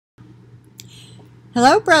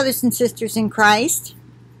Hello, brothers and sisters in Christ.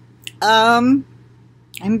 I'm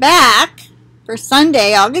back for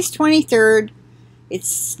Sunday, August 23rd.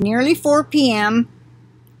 It's nearly 4 p.m.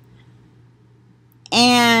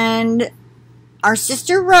 And our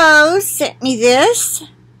sister Rose sent me this.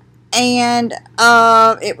 And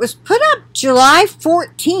it was put up July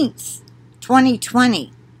 14th,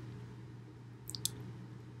 2020.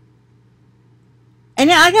 And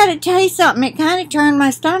I got to tell you something. It kind of turned my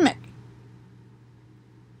stomach.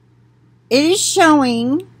 It is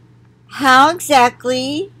showing how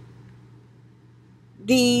exactly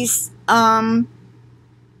these the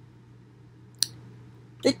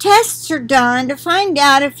tests are done to find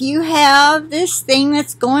out if you have this thing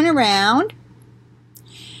that's going around.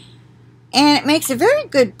 And it makes a very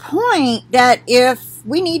good point that if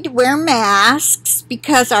we need to wear masks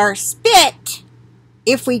because our spit,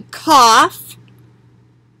 if we cough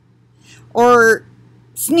or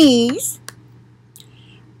sneeze,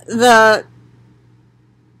 the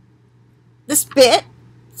spit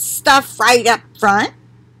stuff right up front,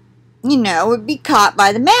 would be caught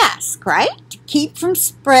by the mask, right? To keep from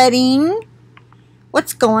spreading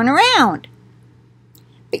what's going around.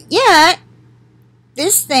 But yet,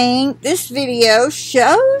 this video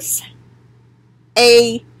shows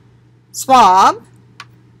a swab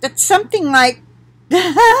that's something like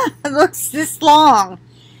looks this long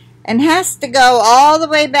and has to go all the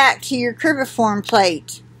way back to your cribriform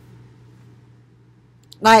plate,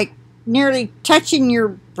 like nearly touching your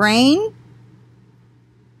brain.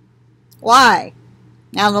 Why?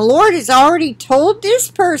 Now the Lord has already told this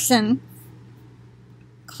person,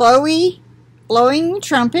 Chloe blowing the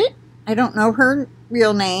trumpet, I don't know her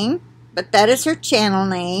real name, but that is her channel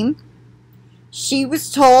name. She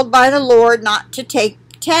was told by the Lord not to take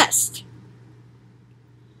the test.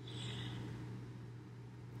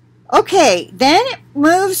 Okay, then it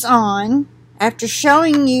moves on after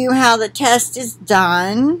showing you how the test is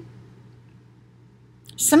done.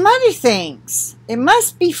 Some other things. It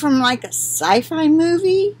must be from like a sci-fi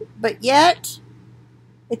movie, but yet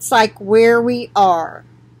it's like where we are.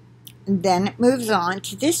 And then it moves on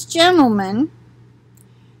to this gentleman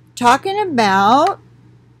talking about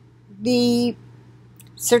the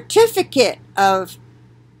certificate of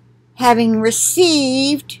having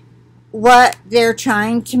received what they're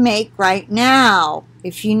trying to make right now,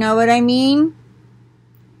 if you know what I mean.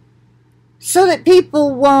 So that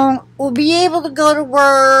people will be able to go to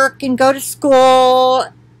work and go to school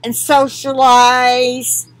and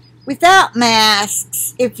socialize without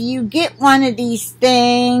masks. If you get one of these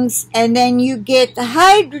things and then you get the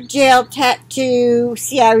hydrogel tattoo.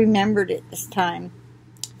 See, I remembered it this time.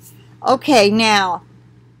 Okay, now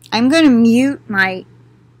I'm going to mute my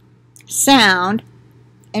sound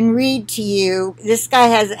and read to you. This guy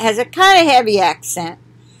has a kind of heavy accent,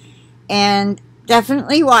 and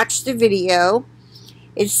definitely watch the video.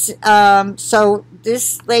 It's so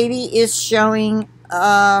this lady is showing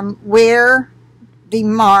where the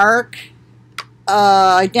mark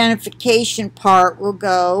identification part will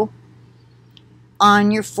go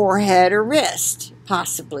on your forehead or wrist,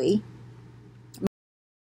 possibly.